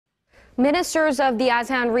Ministers of the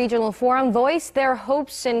ASEAN Regional Forum voiced their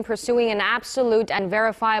hopes in pursuing an absolute and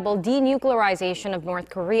verifiable denuclearization of North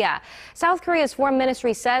Korea. South Korea's foreign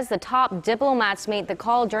ministry says the top diplomats made the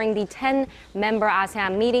call during the 10-member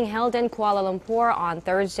ASEAN meeting held in Kuala Lumpur on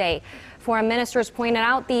Thursday. Foreign ministers pointed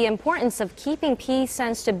out the importance of keeping peace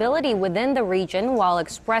and stability within the region while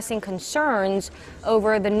expressing concerns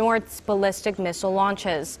over the North's ballistic missile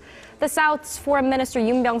launches. The South's Foreign Minister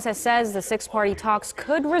Yun Byung says the six-party talks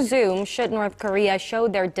could resume should North Korea show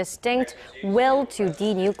their distinct will to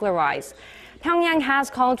denuclearize. Pyongyang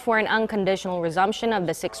has called for an unconditional resumption of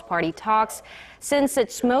the six-party talks since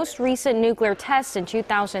its most recent nuclear test in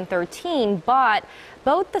 2013, but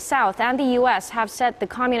both the South and the U.S. have said the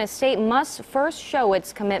communist state must first show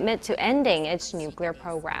its commitment to ending its nuclear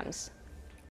programs.